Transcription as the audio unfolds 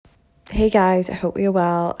Hey guys, I hope you're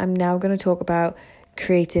well. I'm now going to talk about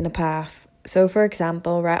creating a path. So for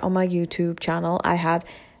example, right on my YouTube channel, I have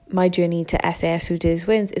my journey to SAS Who Dares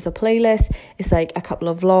Wins. It's a playlist. It's like a couple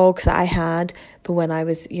of vlogs that I had for when I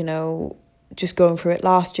was, just going through it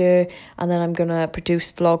last year, and then I'm gonna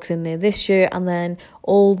produce vlogs in there this year, and then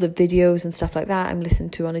all the videos and stuff like that I'm listening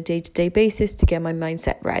to on a day-to-day basis to get my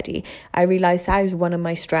mindset ready. I realized that is one of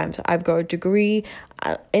my strengths. I've got a degree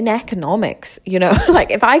in economics,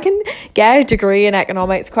 like if I can get a degree in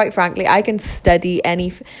economics, quite frankly, I can study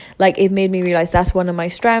it made me realize that's one of my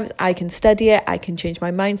strengths. I can study it, I can change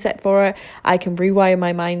my mindset for it, I can rewire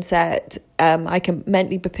my mindset. I can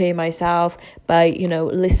mentally prepare myself by,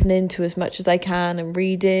 listening to as much as I can and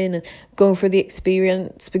reading and going through the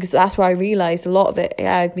experience, because that's where I realized a lot of it.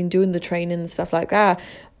 Yeah, I've been doing the training and stuff like that,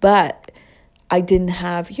 but I didn't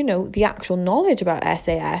have, the actual knowledge about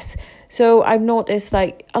SAS. So I've noticed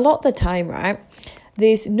a lot of the time, right,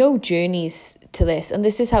 there's no journeys to this. And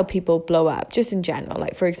this is how people blow up just in general.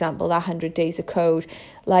 Like, for example, that 100 days of code,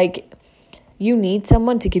 you need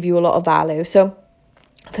someone to give you a lot of value. So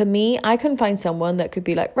for me, I couldn't find someone that could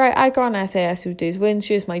be like, right, I got an SAS Who Dares Wins,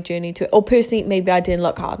 here's my journey to it. Or personally, maybe I didn't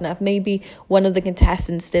look hard enough. Maybe one of the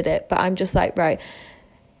contestants did it. But I'm just like, right,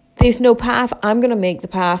 there's no path. I'm going to make the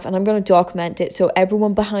path and I'm going to document it so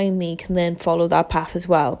everyone behind me can then follow that path as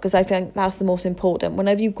well. Because I think that's the most important.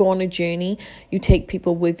 Whenever you go on a journey, you take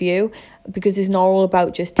people with you, because it's not all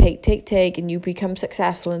about just take and you become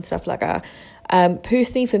successful and stuff like that.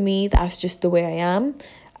 Personally, for me, that's just the way I am.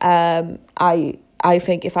 I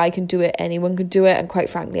think if I can do it, anyone can do it. And quite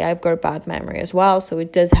frankly, I've got a bad memory as well. So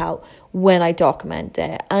it does help when I document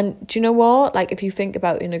it. And do you know what? If you think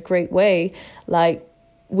about it in a great way,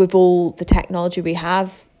 with all the technology we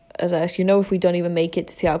have as us, if we don't even make it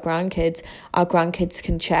to see our grandkids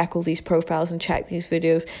can check all these profiles and check these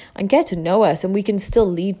videos and get to know us. And we can still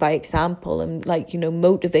lead by example and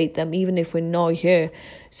motivate them even if we're not here.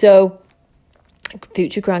 So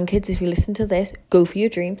future grandkids, if you listen to this, go for your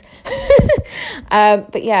dreams.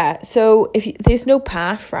 But yeah, so there's no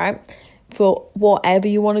path, right, for whatever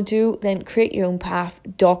you want to do, then create your own path,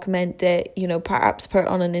 document it, perhaps put it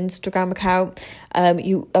on an Instagram account.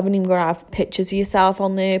 You haven't even got to have pictures of yourself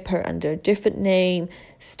on there, put it under a different name,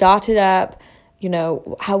 start it up,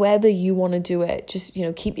 however you want to do it. Just,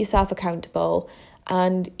 keep yourself accountable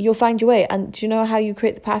and you'll find your way. And do you know how you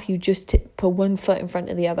create the path? You just put one foot in front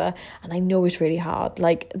of the other. And I know it's really hard.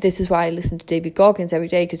 This is why I listen to David Goggins every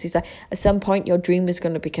day, because he's like, at some point your dream is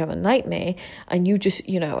going to become a nightmare, and you just,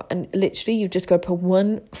 and literally you've just got to put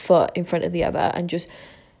one foot in front of the other and just,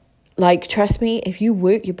 trust me, if you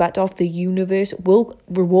work your butt off, the universe will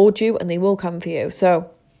reward you and they will come for you.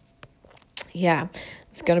 So yeah,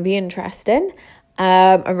 it's going to be interesting.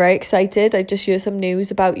 I'm very excited. I just heard some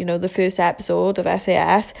news about, the first episode of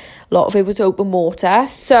SAS. A lot of it was open water.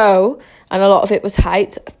 And a lot of it was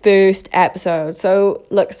height, first episode. So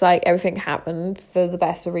looks like everything happened for the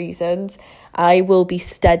best of reasons. I will be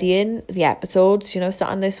studying the episodes,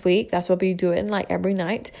 starting this week. That's what I'll be doing, every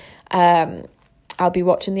night. I'll be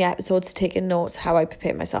watching the episodes, taking notes, how I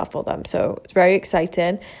prepare myself for them. So it's very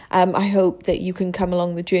exciting. I hope that you can come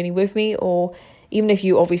along the journey with me, or even if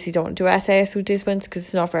you obviously don't do SAS Who Dares Wins because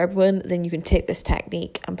it's not for everyone, then you can take this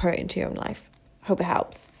technique and put it into your own life. Hope it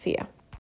helps. See ya.